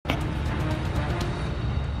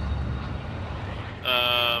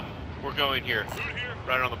we're going here,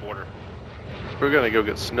 right on the border. We're gonna go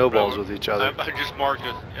get snowballs with each other. I just marked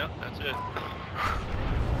it. Yep, that's it.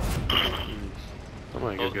 I'm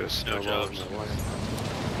gonna go get a snowball in my way.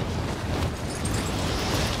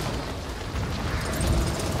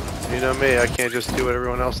 You know me, I can't just do what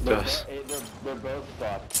everyone else does. They're both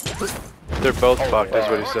fucked. They're both fucked, is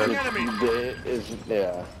what he said.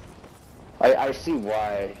 Yeah. I see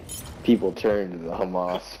why people turn to the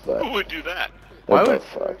Hamas, but Who would do that? they're both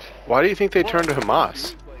fucked. Why do you think they turned to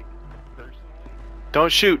Hamas?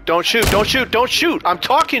 Don't shoot, don't shoot, don't shoot, don't shoot! I'm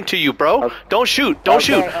talking to you, bro! Okay. Don't shoot, don't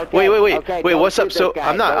shoot! Okay, Wait, what's up? So,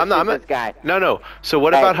 I'm not, no. So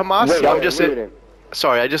what about Hamas? I'm just,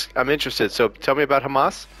 sorry, I'm interested, so tell me about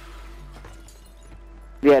Hamas.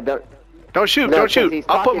 Yeah, Don't shoot, No, don't 'cause shoot! he's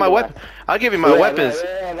I'll put talking my to weapon, us. I'll give you my weapons.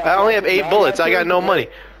 I only have 8 bullets, I got no money.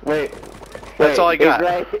 Wait. That's all I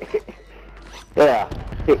got. Yeah.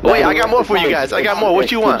 Wait, I got more for you guys, I got more,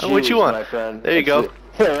 what you want, what you want? There you go.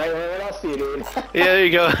 What else do you need? Yeah, there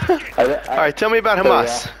you go. Alright, tell me about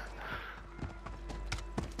Hamas.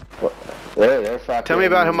 They're fucking. Tell me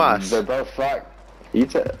about Hamas. They're both fucked.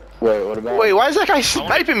 Wait, what about? Wait, why is that guy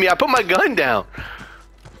sniping me? I put my gun down.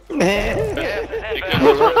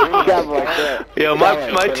 Yo,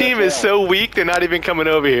 my team is so weak, they're not even coming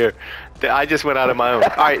over here. I just went out on my own.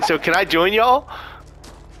 Alright, so can I join y'all?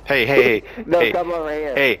 Hey. No, hey, come over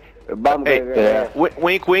here. Hey.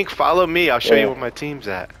 Wink, wink, follow me. I'll show you where my team's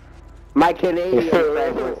at. My Canadian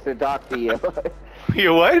friend wants to talk to you.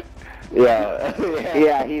 You what?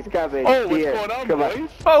 Yeah, he's coming. Oh, what's going on, boys?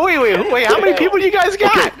 Oh, wait, how many people do you guys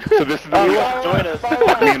got? So this is the new one. Join us.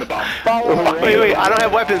 Me and the bomb. Wait, I don't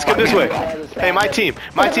have weapons. Come this way. Hey, my team,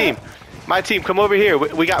 come over here.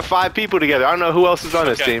 We got 5 people together. I don't know who else is on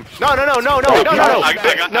this team. No. No,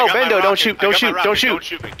 Bendo, don't shoot.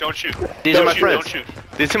 These are my friends.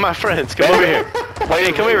 These are my friends. Come over here.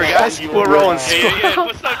 Hey, come here, guys. We're rolling. Hey,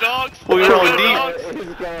 what's up, dogs? We're rolling deep.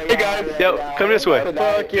 Hey guys. Yo, come this way.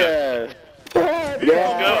 Fuck yeah.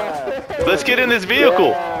 Let's get in this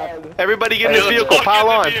vehicle. Everybody get in this vehicle. Pile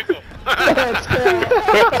on.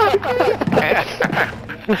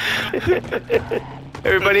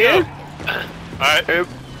 Everybody in? Alright.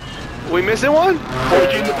 We missing one?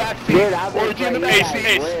 Orgy in the back seat. Orgy in the back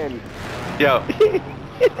seat. Yo.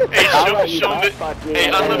 Hey, show me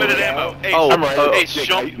hey, unlimited ammo. Hey, Oh, hey,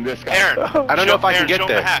 show me. Aaron. I don't know if I can get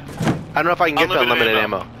there. Hack. I don't know if I can get the unlimited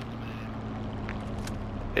ammo.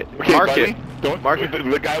 Okay, Mark buddy, it. Don't, Mark it.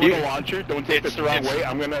 the guy with the launcher, don't take this the wrong way.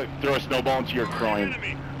 I'm gonna throw a snowball into your groin.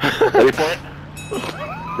 Ready for it?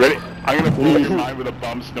 Ready? I'm gonna blow your mind with a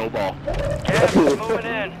bum snowball. Gas is moving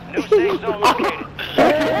in. New safe zone located.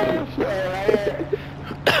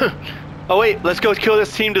 Oh wait, let's go kill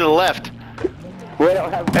this team to the left.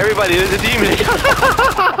 Everybody, there's a demon.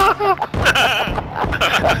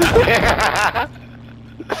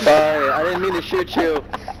 Sorry, I didn't mean to shoot you.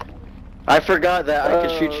 I forgot that I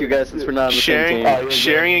could shoot you guys since we're not on the same team.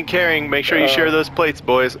 Sharing and caring. Make sure you share those plates,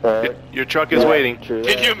 boys. Your truck is waiting. Can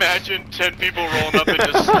you imagine 10 people rolling up and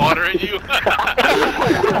just slaughtering you?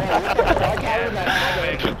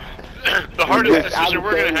 The hardest decision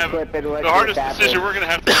we're gonna have. The hardest decision we're gonna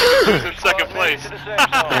have to make is who's in second place.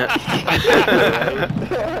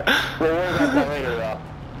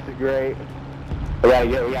 Great. We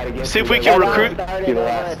gotta get See if we can recruit.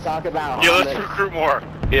 Yeah, let's recruit more.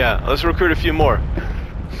 Yeah, let's recruit a few more.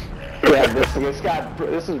 Yeah, this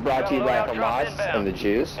is brought to you by Hamas and the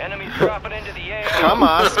Jews. Enemies dropping into the AO.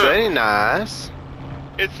 Hamas, very nice.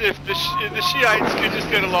 It's if the Shiites could just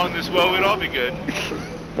get along this well, we'd all be good.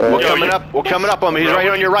 We're coming up on me. He's right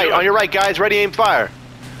here on your right. On your right, guys. Ready, aim, fire.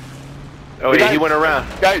 Oh yeah, he went around.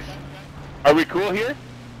 Guys, are we cool here?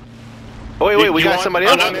 Oh wait, we got somebody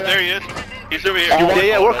else. No, there he is. He's over here.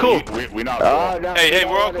 Yeah, we're cool. We not cool. No, Hey,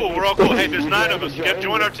 we're all cool. We're all cool. Hey, there's 9 of us.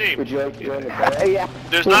 Join our team. Would you like to join the club? Yeah.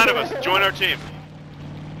 There's 9 of us. Join our team.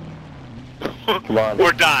 Come on.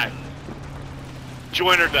 Or die.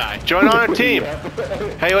 Join or die. Join on our team.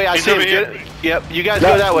 Hey, wait, I He's see over him. here. Yep, you guys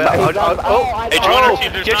go that way. Hey, join our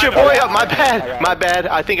team. There's Get 9 your of us. boy up. My bad. My bad.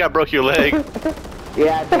 I think I broke your leg.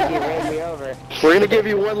 Yeah, I think he ran me over. We're gonna give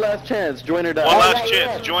you one last chance. Join or die. One last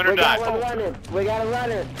chance. Join or die. We got a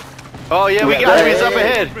runner. Oh yeah, we got him. He's up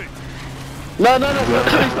ahead. No,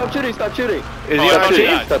 stop shooting. Is he Oh, on our he team?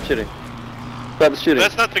 died. Stop shooting. Stop shooting.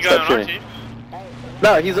 That's not the guy Stop on our shooting. team.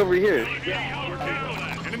 No, he's over here.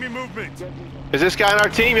 Enemy movement. Is this guy on our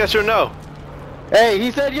team? Yes or no? Hey,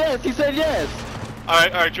 he said yes.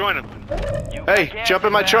 Alright, join him. Hey, jump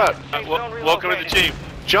in my truck. Welcome to the team.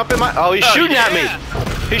 Jump in my. Oh, he's shooting at me.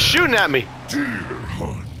 He's shooting at me.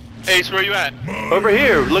 Ace, where you at? Over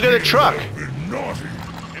here. Look at the truck.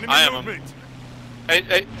 I am him.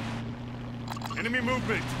 Hey, Enemy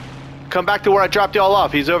movement. Come back to where I dropped y'all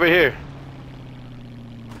off. He's over here.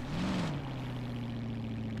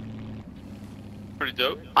 Pretty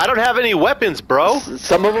dope. I don't have any weapons, bro.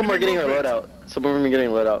 Some of them are getting a loadout. Some of them are getting a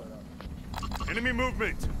loadout. Enemy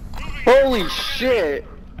movement. Holy shit!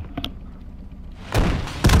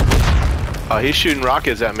 Oh, he's shooting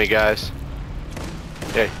rockets at me, guys.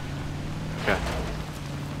 Hey. Okay.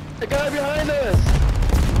 The guy behind us!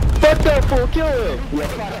 Fuck that fool, kill him!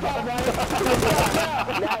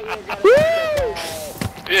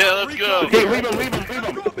 Yeah, let's go. Hey, leave him.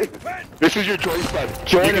 This is your choice, bud.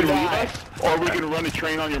 You can leave us, or we can run a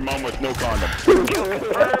train on your mom with no condom.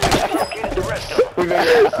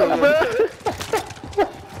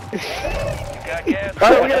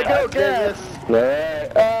 Alright, we gotta go, gas!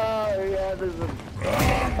 Alright. Oh, yeah, this is...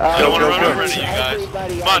 I don't want to run over any of you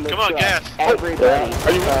guys. Come on, gas. Everybody.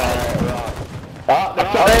 Are you Oh,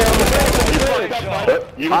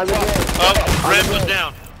 Red was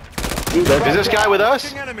down. Is this guy with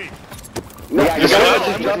us? Enemy.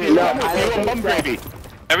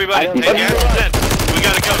 Everybody, hey, gas is in. We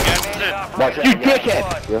gotta go, gas is in. You dickhead!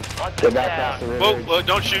 Whoa,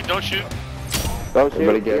 don't shoot. Don't shoot.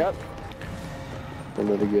 Everybody good?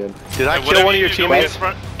 Everybody good. Did I Hey, kill one of your whatever you do, don't teammates? get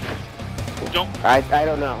front. Don't. I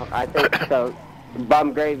don't know. I think so.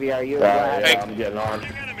 Bum Gravy, are you? Hey. I'm getting on.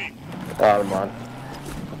 I'm on.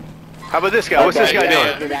 How about this guy? What's this guy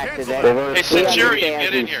doing? Hey, Centurion,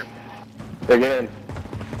 get in here. They're good.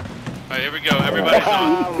 Alright, here we go. Everybody's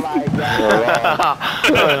on. Oh my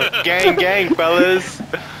god. Gang, fellas.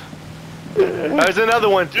 There's another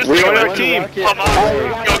one. Join our team. Come on.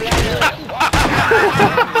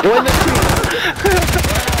 Go.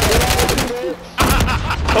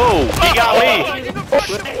 Oh, he got me.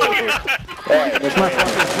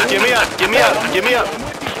 Give me up.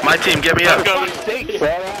 My team, give me up.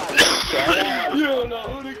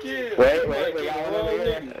 Wait.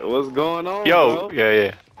 What's going on? Yo,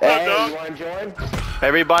 yeah. Hey, you wanna join?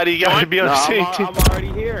 Everybody gotta be on the same team. I'm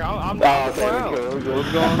already here. I'm not the crowd.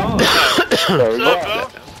 What's going on? What's up,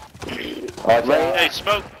 bro? Hey,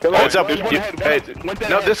 Smoke. What's up? Hey,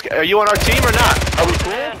 no, this guy, are you on our team or not? Are we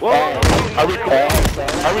cool? Are we cool?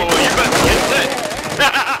 You better get set.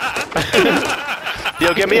 Yo,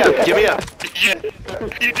 give me up. Yeah,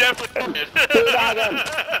 you definitely did.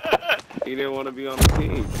 He didn't want to be on the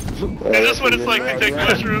team. Is this what it's like to take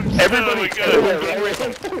mushrooms? Everybody,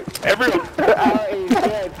 everyone.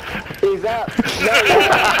 He's up.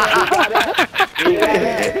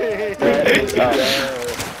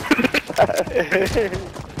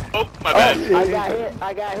 Oh, my bad.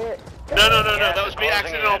 I got hit. No. That was me.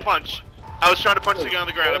 Accidental punch. I was trying to punch the guy on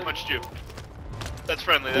the ground. I punched you. That's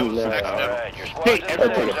friendly. That was accidental. Hey,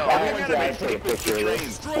 everyone,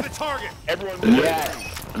 Destroy the target.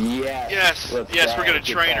 Yes, we're gonna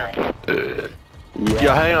train her.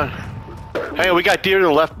 Yo, hang on, we got deer to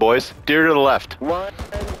the left, boys. Deer to the left. One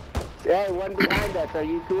behind us. Are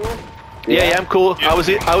you cool? Yeah, I'm cool. I was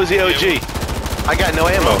the OG. I got no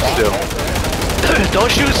ammo still.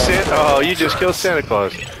 Don't shoot Santa. Oh, you just killed Santa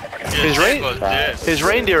Claus. His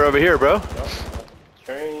reindeer over here, bro.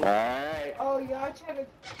 Alright.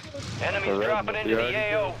 Enemies dropping into the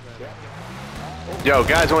AO. Yo,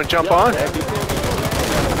 guys, want to jump on?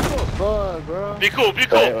 Be cool. Wait.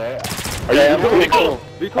 Be cool.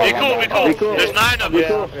 There's 9 of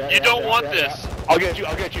you. You don't want this. I'll get you.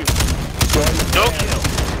 Nope.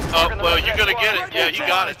 Oh, well, you're gonna get it. Yeah, you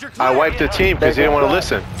got it. I wiped the team because he didn't want to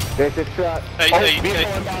listen. There's a truck. Hey.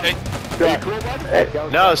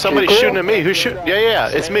 No, somebody's shooting at me. Who's shooting? Yeah,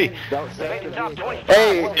 it's me.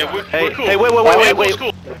 Hey, Yeah, we're cool. Hey, wait. We're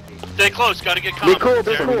cool. Stay close. Gotta get be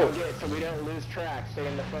confidence. cool. So we don't lose track. Stay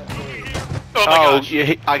in the front three. Oh my Oh, gosh.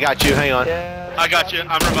 yeah, I got you. Hang on. I got you.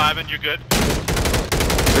 I'm reviving. You're good.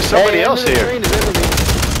 There's somebody else here.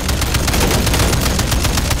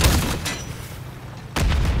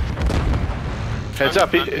 Heads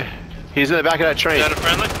up. He's in the back of that train. Is that a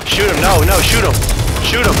friendly? Shoot him. No, shoot him.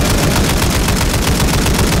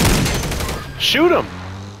 Shoot him.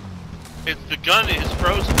 The gun is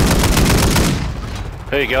frozen.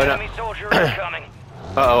 There you go. Enemy soldier incoming.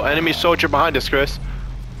 Uh-oh, enemy soldier behind us, Chris.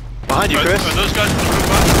 Behind you, Chris. Are those guys from the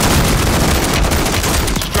roof up?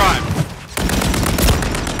 Strive.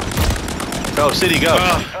 Go, City, go.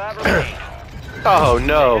 Oh,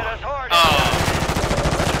 no.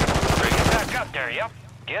 Bring it back up there, yep.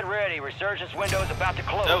 Get ready, resurgence window's about to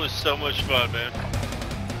close. That was so much fun, man.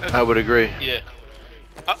 I would agree. Yeah.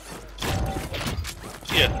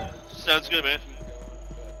 Yeah, sounds good, man.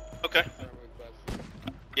 Okay.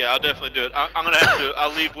 Yeah, I'll definitely do it. I'm gonna have to.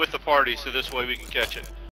 I'll leave with the party so this way we can catch it.